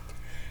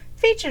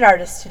Featured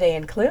artists today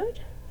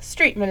include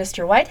Street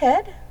Minister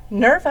Whitehead,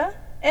 Nerva,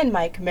 and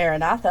Mike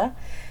Maranatha.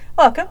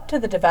 Welcome to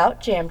the Devout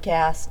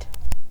Jamcast.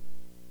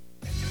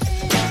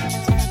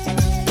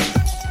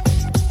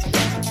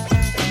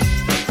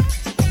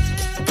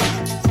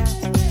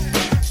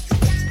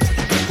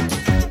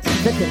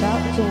 The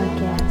Devout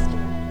Jamcast.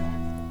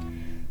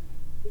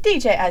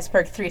 DJ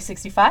Iceberg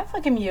 365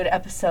 welcoming you to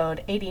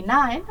episode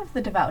 89 of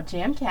the Devout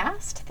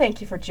Jamcast.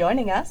 Thank you for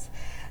joining us.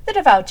 The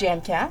Devout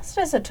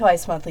Jamcast is a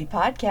twice-monthly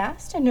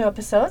podcast, and new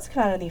episodes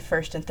come out on the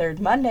first and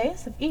third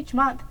Mondays of each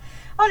month.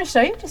 I want to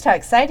show you just how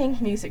exciting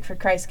Music for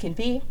Christ can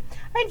be.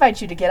 I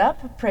invite you to get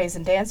up, praise,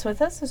 and dance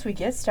with us as we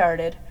get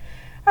started.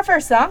 Our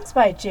first song is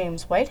by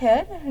James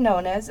Whitehead,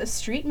 known as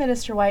Street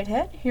Minister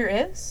Whitehead. Here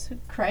is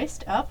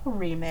Christ Up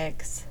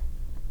Remix.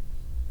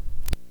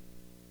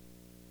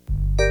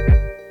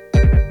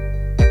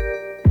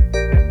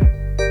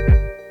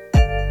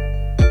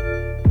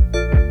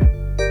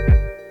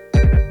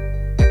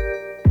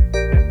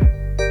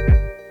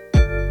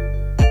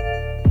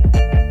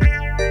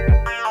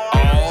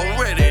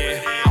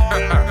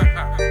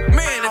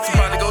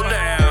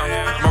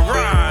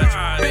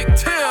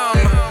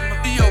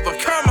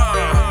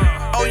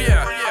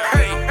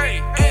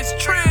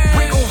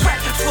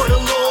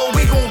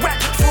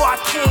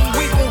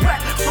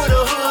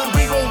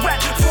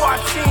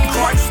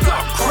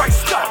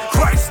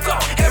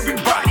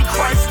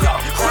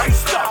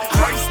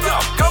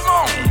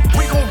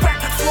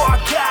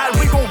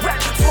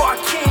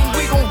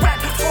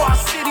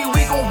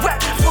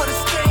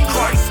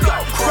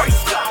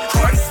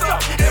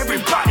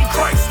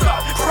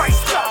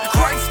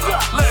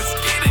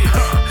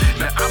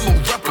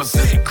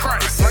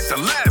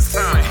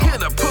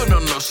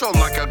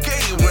 Like a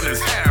game when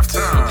it's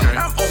halftime. Okay.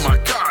 I'm oh my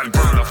God,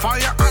 burn the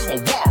fire, I'ma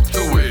walk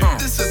through it.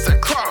 This is the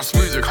cross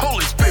music,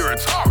 Holy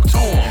Spirit, talk to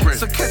him.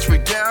 So catch me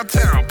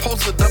downtown,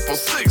 posted up on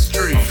 6th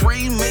Street.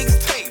 Free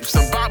mixtapes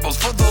and Bibles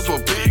for those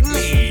with big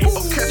needs.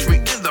 Or catch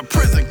me in the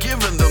prison,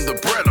 giving them the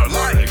bread of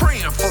life.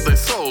 Praying for their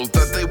souls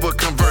that they would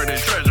convert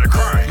and treasure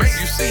Christ. Man,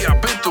 you see,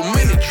 I've been through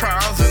many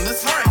trials in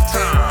this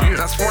lifetime.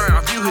 That's why I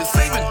view his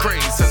saving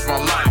grace as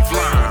my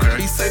lifeline.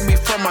 He saved me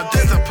from my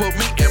death and put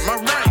me in my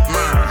right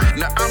mind.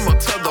 Now I'ma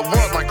tell the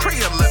world like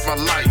Kriya, let my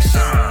light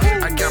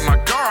shine. I got my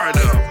guard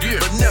up,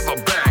 but never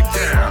back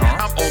down.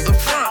 I'm on the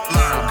front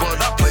line, but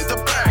I play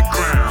the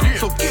background.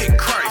 So get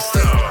Christ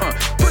up,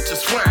 put your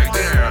swag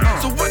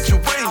down. So what you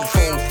waiting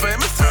for,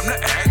 fam? It's time to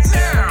act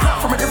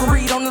now. From a different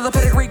breed, on another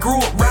pedigree, grew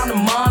up round the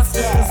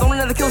monsters. On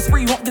another kill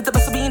spree, won't get the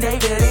best of being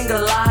David and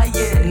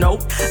Goliath.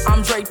 Nope,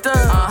 I'm draped up,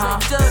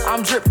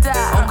 I'm dripped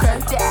out. Okay,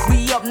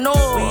 we up north,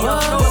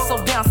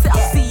 so down south.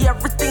 See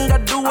everything I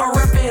do, I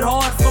rep it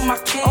hard for my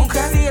king.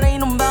 Okay, see it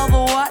ain't about the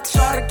watch,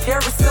 try to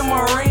carry in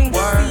my ring.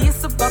 See,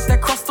 it's about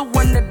that cross, the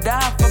one that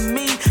died for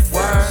me.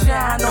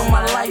 Shine on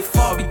my life,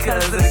 all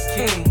because of the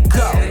king.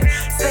 Go,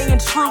 staying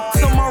true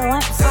to my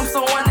roots, I'm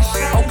so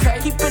unashamed. Okay,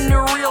 keeping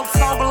it real,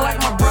 talking like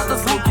my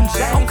brothers Luke and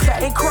James.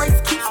 Okay, and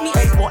Christ keeps me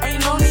able,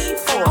 ain't no need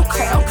for it.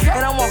 Okay,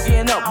 and I'm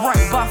walking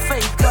upright by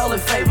faith, call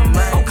it favor,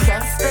 man. Okay,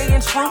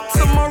 staying true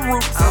to my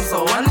roots, I'm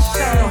so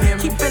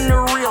unashamed. Keeping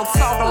it real,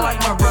 talking like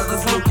my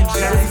brothers Luke and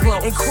James.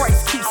 And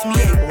Christ keeps me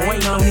able,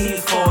 ain't no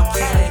need for a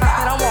king.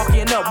 And I'm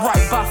walking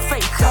upright by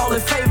faith, call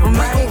it favor,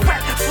 man. We gon'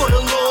 rap for the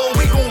Lord,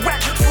 we gon'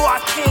 rap for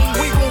our King.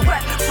 We gon'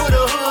 rap for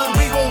the hood,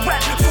 we gon'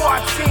 rap for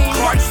our team.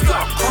 Christ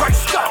up,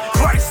 Christ up,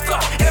 Christ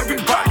up.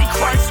 Everybody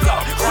Christ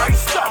up,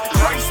 Christ up,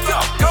 Christ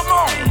up. Come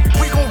on.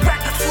 We gon'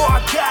 rap for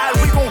our God,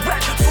 we gon'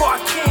 rap for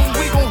our King.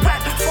 We gon'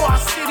 rap for our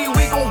city,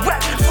 we gon'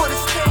 rap for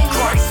this thing.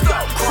 Christ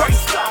up,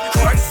 Christ up,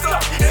 Christ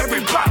up.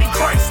 Everybody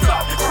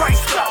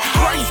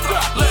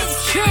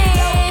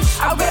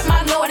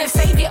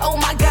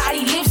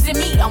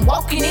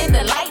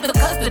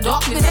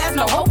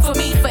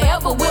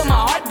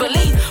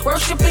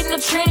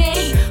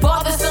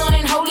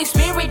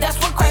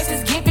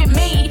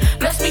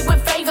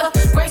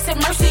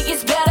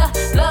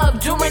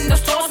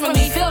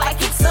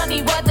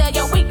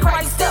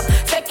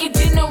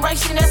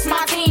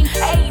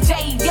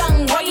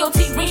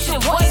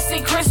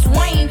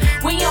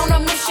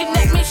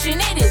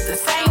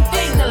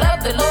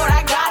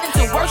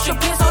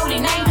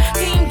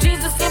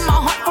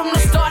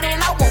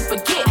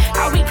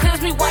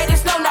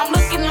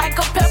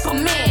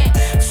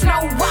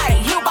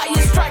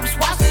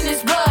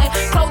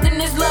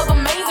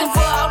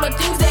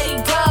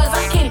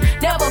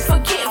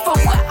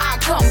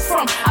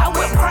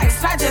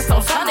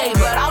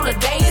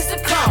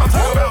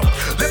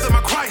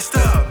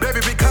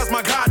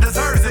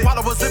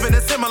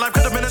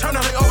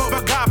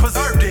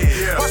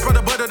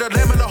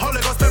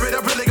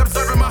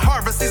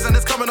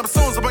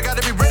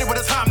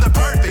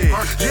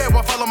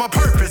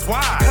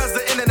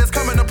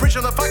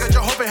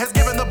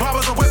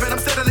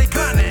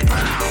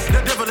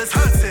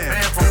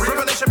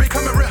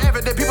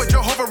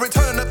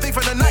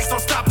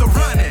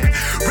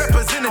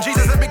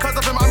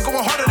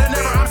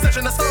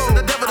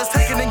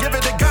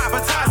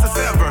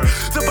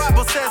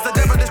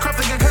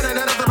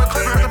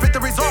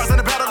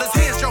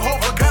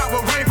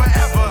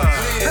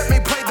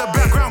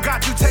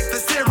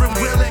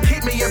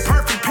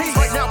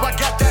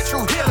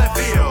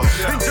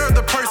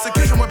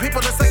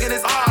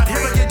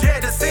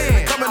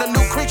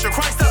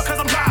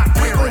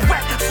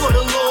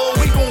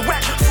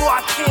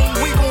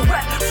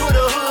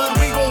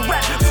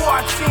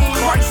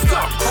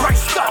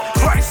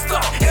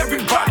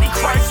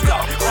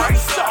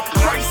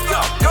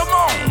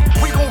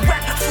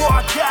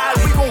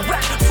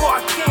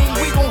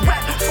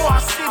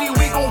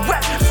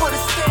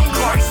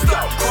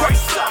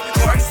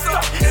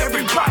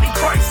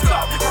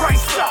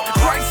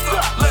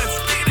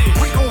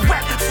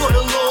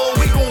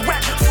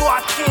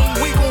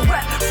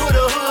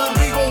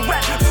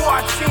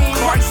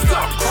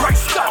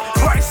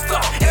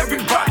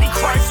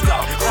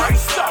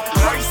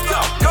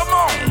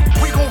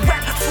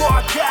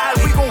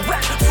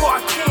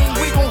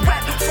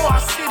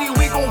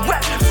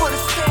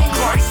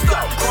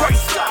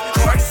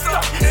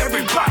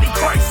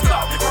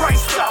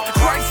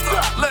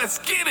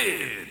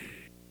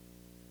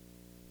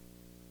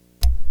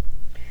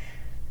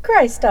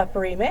Christ Up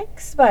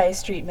remix by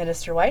Street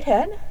Minister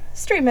Whitehead.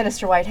 Street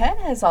Minister Whitehead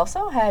has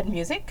also had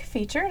music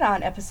featured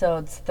on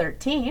episodes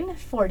 13,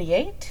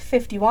 48,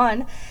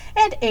 51,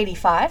 and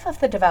 85 of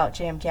the Devout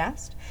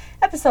Jamcast.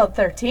 Episode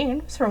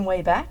 13 was from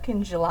way back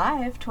in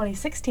July of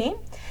 2016.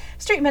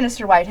 Street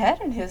Minister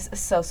Whitehead and his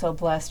So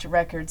Blessed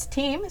Records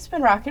team has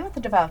been rocking with the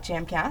Devout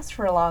Jamcast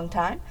for a long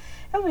time,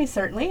 and we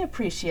certainly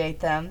appreciate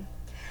them.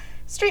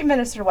 Street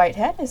Minister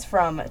Whitehead is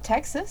from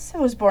Texas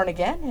and was born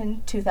again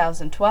in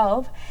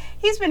 2012.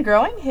 He's been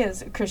growing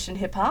his Christian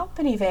hip-hop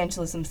and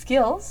evangelism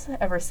skills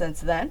ever since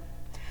then.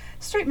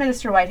 Street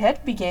Minister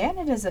Whitehead began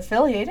and is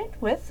affiliated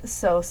with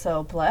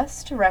So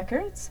Blessed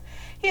Records.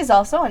 He is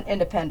also an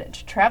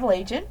independent travel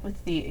agent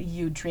with the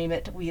You Dream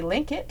It, We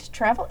Link It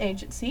travel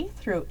agency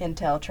through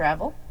Intel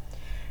Travel.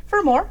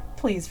 For more,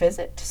 please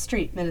visit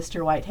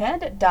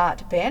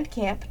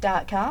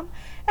streetministerwhitehead.bandcamp.com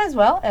as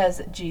well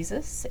as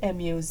Jesus,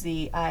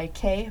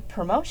 M-U-Z-I-K,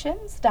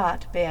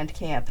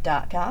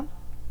 promotions.bandcamp.com.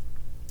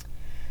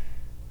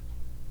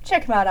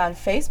 Check him out on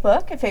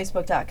Facebook at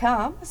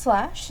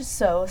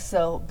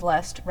facebook.com/So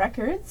Blessed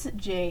Records,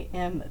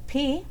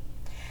 JMP.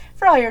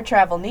 For all your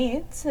travel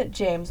needs,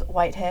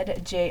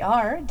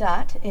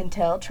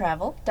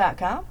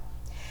 jameswhiteheadjr.inteltravel.com.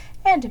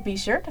 And be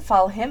sure to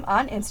follow him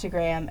on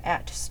Instagram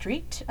at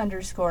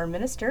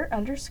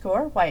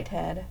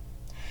street_minister_Whitehead.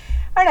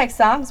 Our next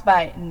song's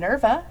by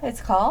Nerva. It's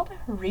called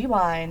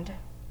Rewind.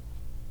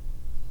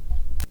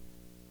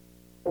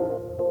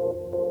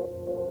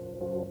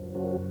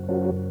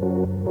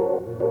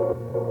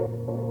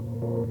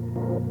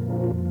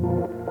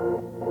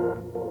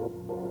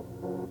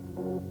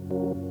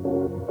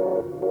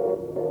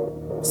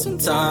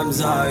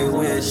 Sometimes I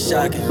wish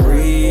I could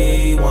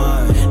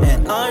rewind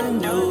and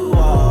undo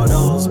all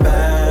those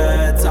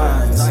bad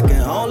times. I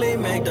can only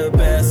make the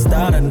best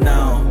out of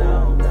now.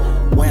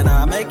 When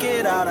I make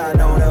it out, I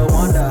know they'll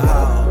wonder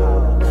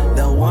how.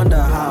 They'll wonder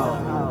how.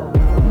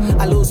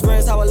 I lose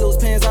friends, how I lose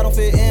pens, I don't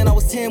fit in. I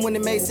was 10 when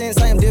it made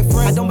sense, I am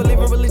different. I don't believe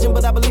in religion,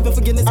 but I believe in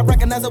forgiveness. I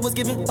recognize I was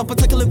given a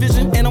particular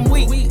vision, and I'm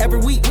weak. Every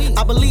week,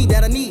 I believe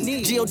that I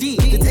need G-O-D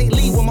to take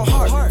lead with my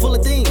heart full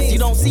of things. You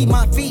don't see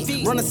my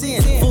feet, run a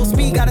sin, full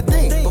speed, gotta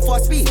think before I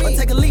speak. Or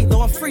take a leap,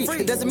 though I'm free,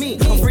 it doesn't mean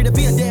I'm free to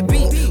be a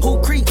deadbeat. Who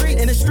creep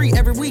in the street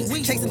every week,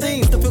 chasing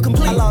things to feel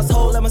complete. I lost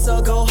hold, let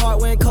myself go,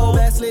 heart went cold,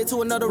 backslid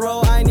to another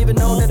road. I ain't even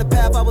know that the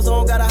path I was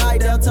on got a high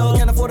down toe.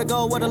 Can't afford to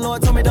go where the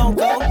Lord told me don't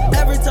go.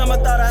 Every time I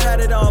thought I had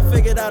it all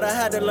figured out, I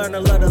had to learn a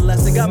lot of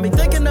lesson. Got me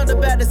thinking of the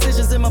bad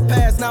decisions in my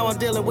past, now I'm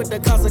dealing with the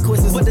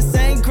consequences. But the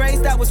same grace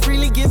that was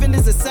freely given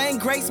is the same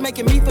grace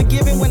making me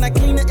forgiving when I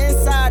clean the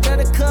inside of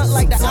the cup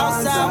like the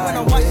outside when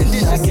I'm washing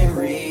dishes. I can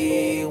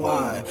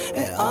rewind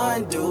and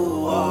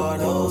undo all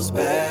those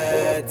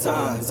bad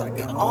times. I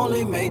can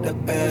only make the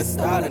best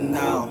out of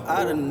now.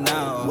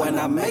 When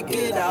I make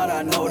it out,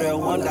 I know they'll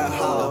wonder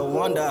how.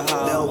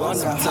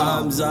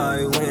 Sometimes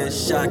I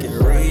wish I could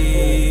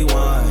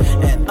rewind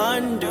and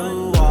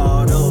undo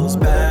all those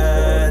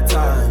bad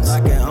times.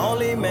 I can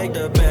only make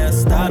the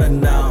best out of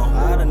now.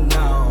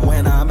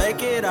 When I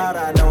make it out,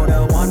 I know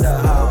they'll wonder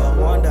how.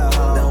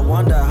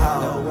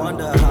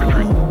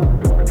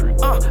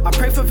 I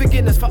pray for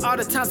forgiveness for all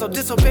the times of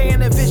disobeying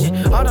the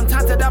vision. All them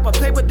times that I would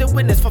play with the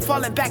witness, for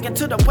falling back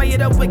into the way of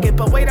the wicked.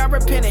 But wait, I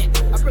repented.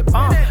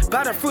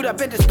 By the fruit I've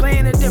been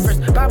displaying the difference.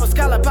 Bible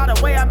scholar, by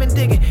the way I've been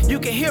digging. You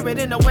can hear it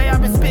in the way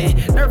I've been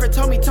spitting. Nerva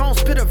told me don't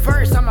spit a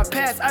verse. I'ma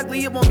pass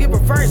ugly, it won't get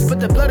reversed.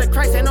 But the blood of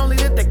Christ ain't only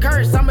lit the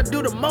curse. I'ma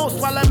do the most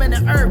while I'm in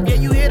the earth. Yeah,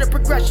 you hear the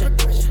progression.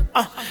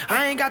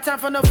 I ain't got time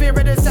for no fear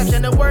of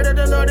deception. The word of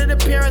the Lord it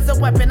appear as a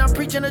weapon. I'm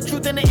preaching the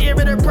truth in the ear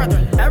of the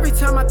brethren. Every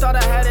time I thought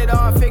I had it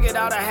all figured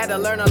out, I had to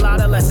learn a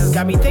lot of lessons.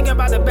 Got me thinking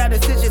about the bad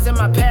decisions in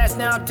my past,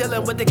 now I'm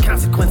dealing with the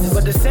consequences.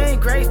 But the same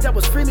grace that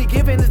was freely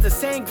given is the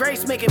same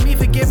grace making me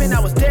forgiven. I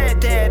was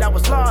dead, I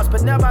was lost,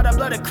 but now by the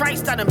blood of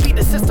Christ I done beat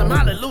the system,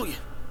 hallelujah.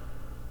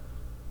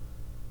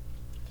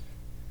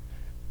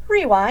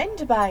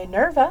 Rewind by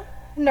Nerva.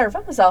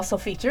 Nerva was also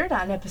featured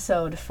on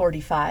episode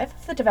 45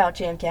 of the Devout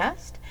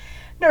Jamcast.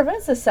 Nerva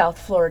is a South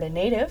Florida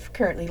native,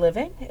 currently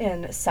living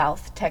in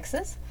South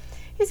Texas.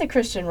 He's a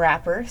Christian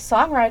rapper,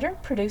 songwriter,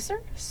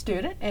 producer,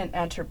 student, and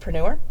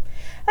entrepreneur.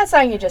 That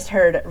song you just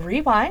heard,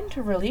 Rewind,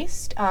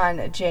 released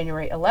on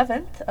January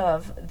 11th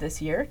of this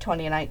year,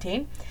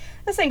 2019.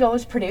 The single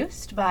was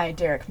produced by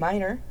Derek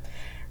Minor.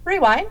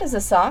 Rewind is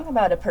a song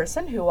about a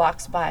person who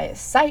walks by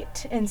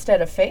sight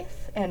instead of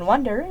faith and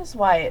wonders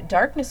why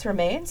darkness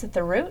remains at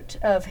the root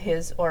of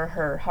his or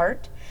her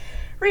heart.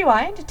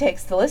 Rewind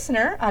takes the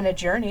listener on a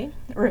journey,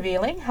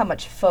 revealing how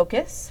much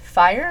focus,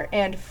 fire,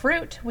 and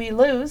fruit we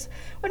lose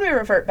when we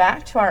revert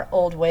back to our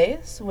old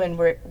ways, when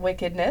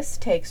wickedness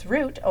takes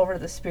root over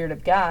the Spirit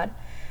of God.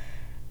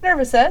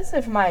 Nerva says,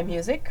 if my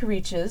music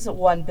reaches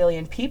 1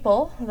 billion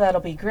people,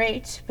 that'll be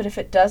great, but if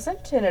it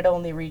doesn't, and it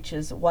only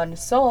reaches one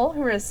soul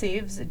who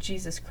receives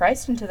Jesus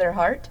Christ into their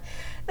heart,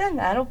 then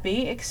that'll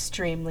be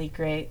extremely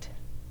great.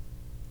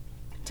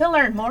 To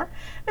learn more,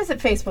 visit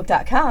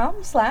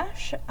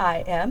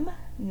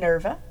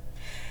facebook.com/IamNerva.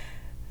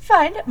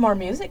 Find more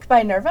music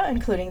by Nerva,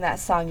 including that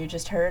song you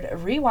just heard,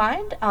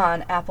 Rewind,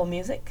 on Apple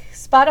Music,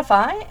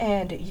 Spotify,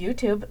 and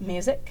YouTube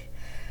Music.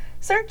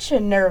 Search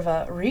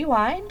Nerva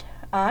Rewind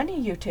on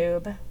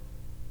YouTube.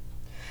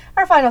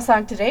 Our final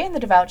song today in the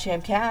Devout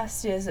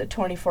Jamcast is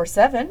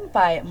 24/7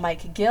 by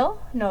Mike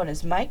Gill, known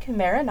as Mike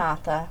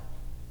Maranatha.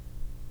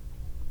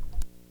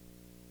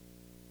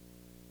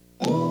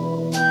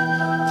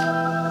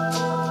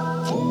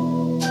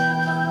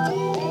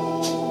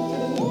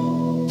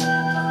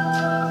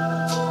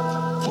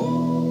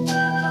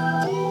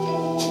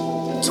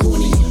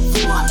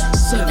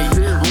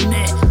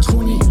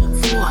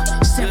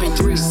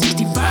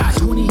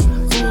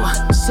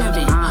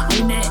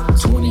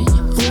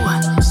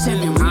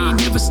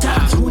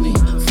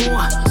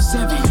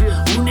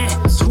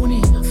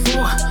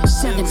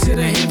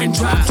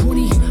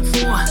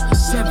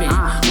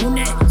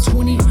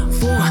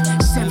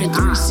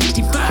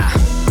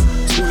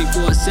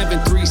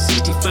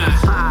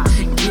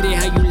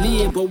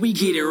 We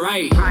get it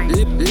right.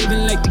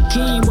 Living like the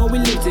king while we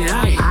lifted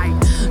high.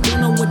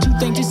 Don't know what you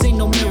think, this ain't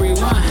no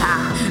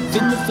marijuana.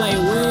 Finna fly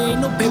away,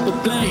 no paper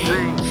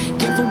plane.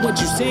 Careful what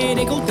you say,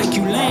 they gon' think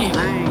you lame.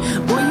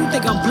 Boy, you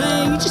think I'm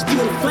playing, you just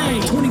feel the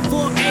flame.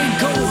 24/8,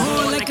 go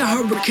hard like a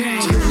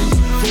hurricane.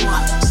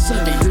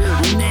 24/7,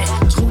 on that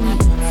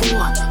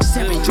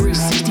 24/7,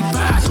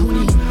 365.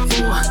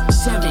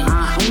 24/7,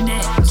 on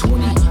that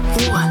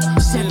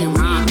 24/7, we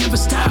ain't never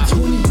stop.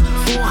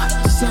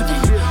 24/7,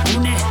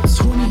 on that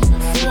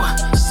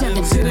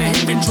 24/7 to the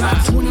heaven drop.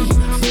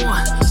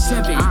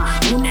 24/7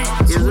 on that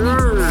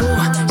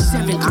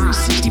 24/7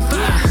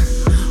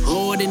 365.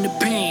 Hard in the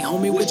pain,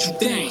 homie, what you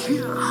think?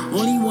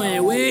 Only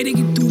one way to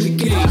get through the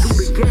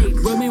gates.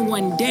 Rubbing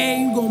one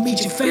day, you gon'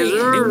 meet your fate.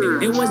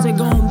 It wasn't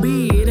gon'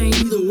 be, it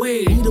ain't either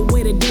way. Either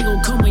way, the day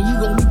gon' come and you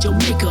gon' meet your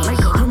maker.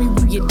 Homie,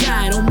 when you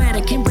die, don't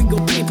matter, can't bring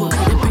your paper.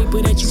 The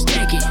paper that you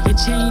stacking, the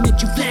chain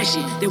that you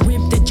flashing, the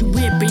whip that you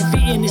whip ain't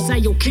fitting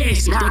inside your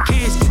casket. That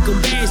casket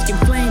gon' bask in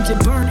flames and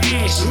burn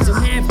ashes.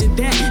 And after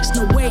that, there's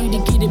no way to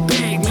get it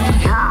back, man.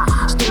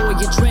 Store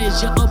your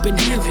treasure up in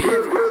heaven.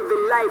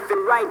 Living life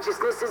in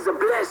righteousness is a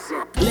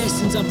blessing.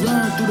 Lessons I've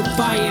learned through the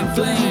fire and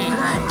flame.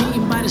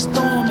 Beaten by the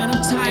storm and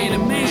I'm tired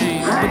of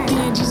man. But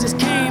then Jesus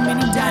came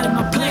and he died in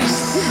my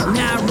place.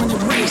 Now I run the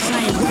race, I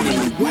ain't running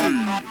away.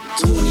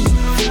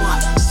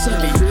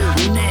 24/7,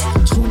 on that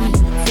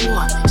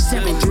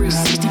 24/7,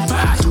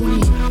 365.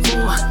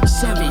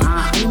 24/7,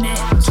 on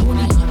that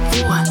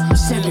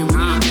 24/7, we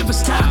ain't never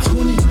stop.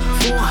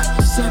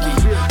 24/7,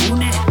 on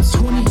that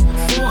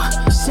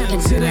 24/7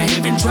 to the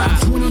heaven drop.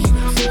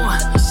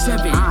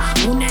 24/7,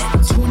 on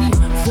that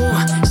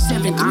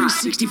 24/7,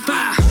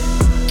 365.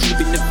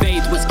 Keeping the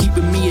faith, what's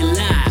keeping me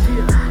alive.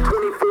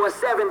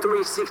 24/7,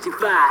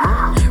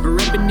 365.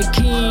 Reppin' the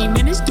king,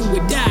 man, it's do or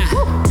die.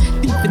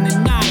 Deep in the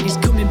night, it's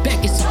coming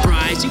back in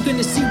surprise. You're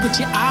gonna see with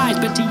your eyes,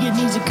 but to your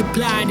knees and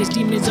comply. This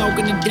demon's all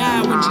gonna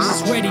die when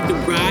Jesus ready to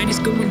ride. It's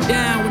going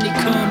down when they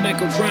come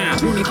back around.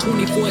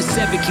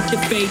 24/7, keep the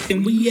faith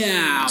and we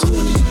out.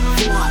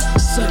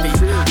 24/7,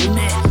 on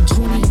that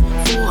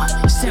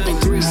 24/7,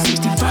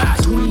 365.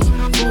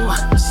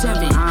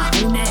 24/7,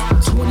 on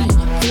that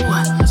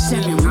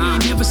 24/7, we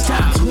ain't never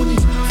stop.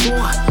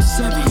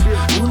 24/7,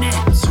 on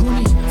that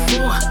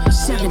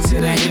 24/7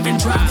 to the heaven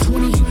drop.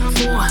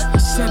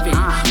 24/7,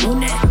 on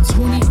that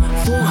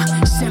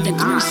 24/7,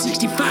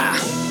 365.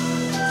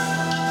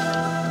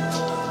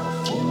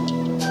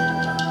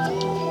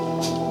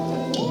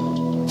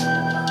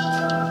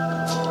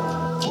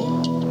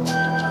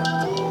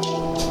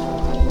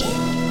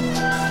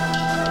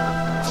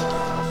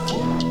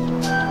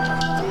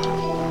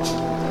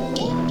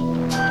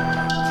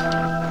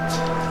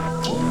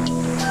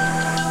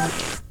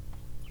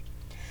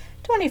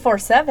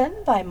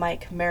 24/7 by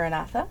Mike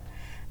Maranatha.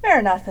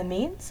 Maranatha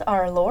means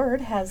our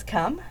Lord has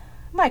come.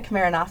 Mike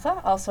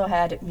Maranatha also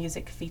had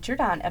music featured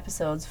on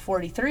episodes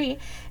 43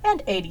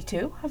 and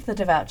 82 of the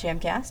Devout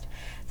Jamcast.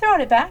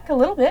 Throwing it back a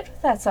little bit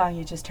with that song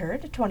you just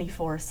heard,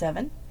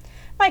 24/7.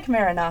 Mike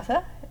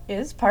Maranatha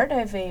is part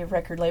of a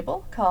record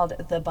label called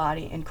The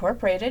Body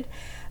Incorporated.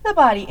 The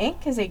Body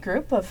Inc. is a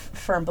group of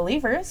firm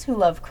believers who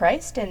love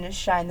Christ and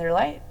shine their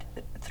light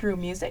through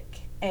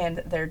music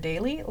and their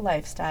daily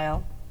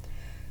lifestyle.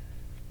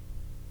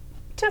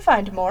 To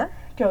find more,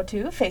 go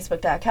to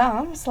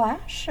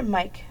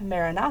facebook.com/Mike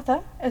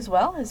Maranatha, as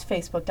well as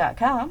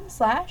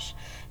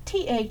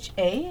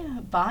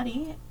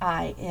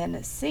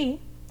facebook.com/THABodyINC.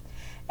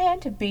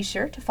 And be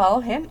sure to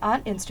follow him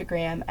on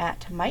Instagram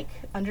at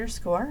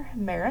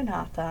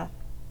Mike_Maranatha.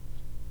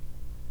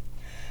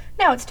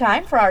 Now it's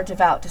time for our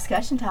Devout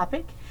discussion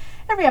topic.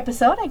 Every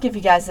episode, I give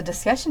you guys a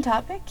discussion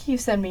topic. You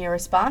send me your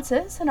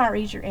responses, and I'll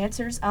read your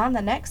answers on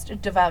the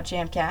next Devout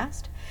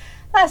Jamcast.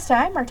 Last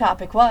time, our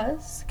topic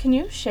was, can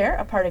you share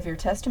a part of your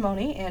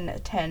testimony in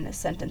 10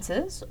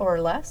 sentences or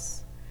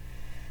less?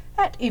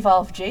 At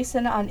Evolve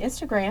Jason on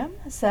Instagram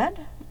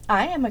said,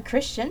 I am a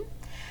Christian.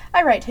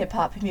 I write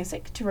hip-hop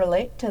music to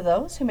relate to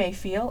those who may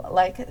feel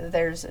like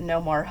there's no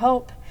more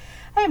hope.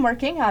 I am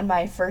working on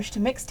my first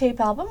mixtape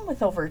album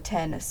with over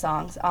 10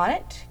 songs on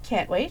it.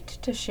 Can't wait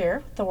to share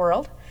with the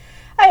world.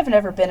 I have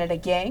never been in a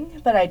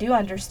gang, but I do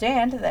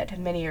understand that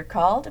many are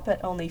called,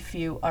 but only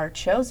few are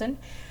chosen.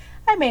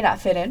 I may not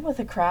fit in with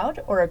a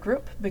crowd or a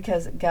group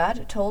because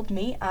God told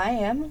me I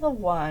am the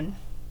one.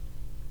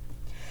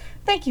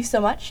 Thank you so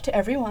much to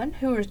everyone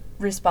who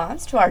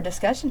responds to our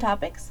discussion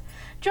topics.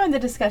 Join the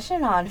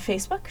discussion on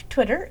Facebook,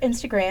 Twitter,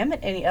 Instagram,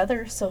 and any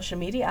other social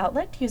media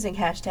outlet using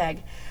hashtag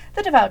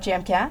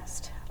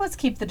 #TheDevoutJamcast. Let's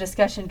keep the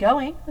discussion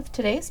going with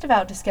today's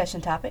Devout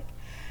discussion topic.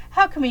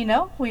 How can we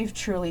know we've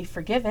truly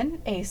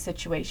forgiven a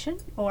situation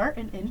or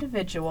an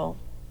individual?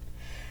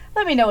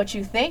 Let me know what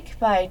you think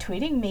by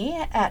tweeting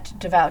me at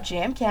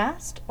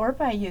DevoutJamcast or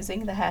by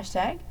using the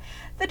hashtag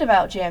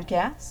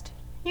 #TheDevoutJamcast.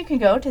 You can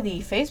go to the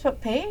Facebook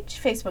page,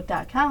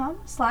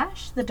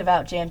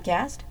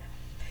 facebook.com/TheDevoutJamcast.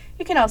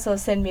 You can also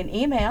send me an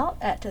email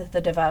at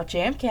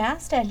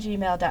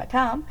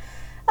thedevoutjamcast@gmail.com.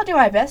 I'll do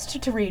my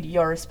best to read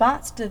your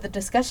response to the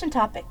discussion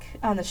topic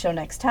on the show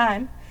next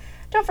time.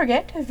 Don't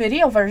forget,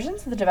 video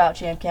versions of the Devout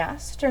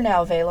Jamcast are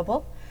now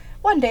available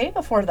one day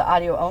before the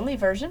audio-only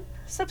version.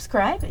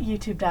 Subscribe at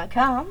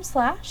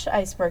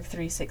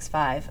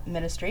youtube.com/iceberg365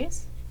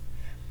 ministries.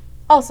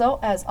 Also,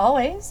 as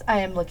always,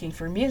 I am looking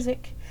for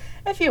music.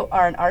 If you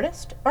are an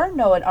artist or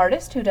know an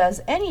artist who does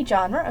any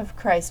genre of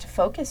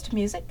Christ-focused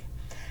music,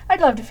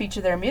 I'd love to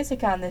feature their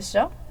music on this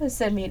show.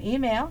 Send me an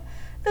email,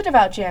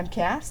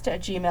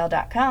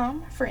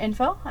 thedevoutjamcast@gmail.com, for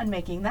info on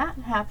making that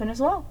happen as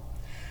well.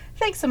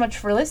 Thanks so much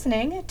for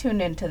listening.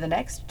 Tune in to the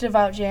next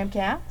Devout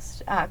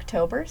Jamcast,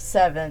 October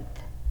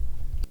 7th.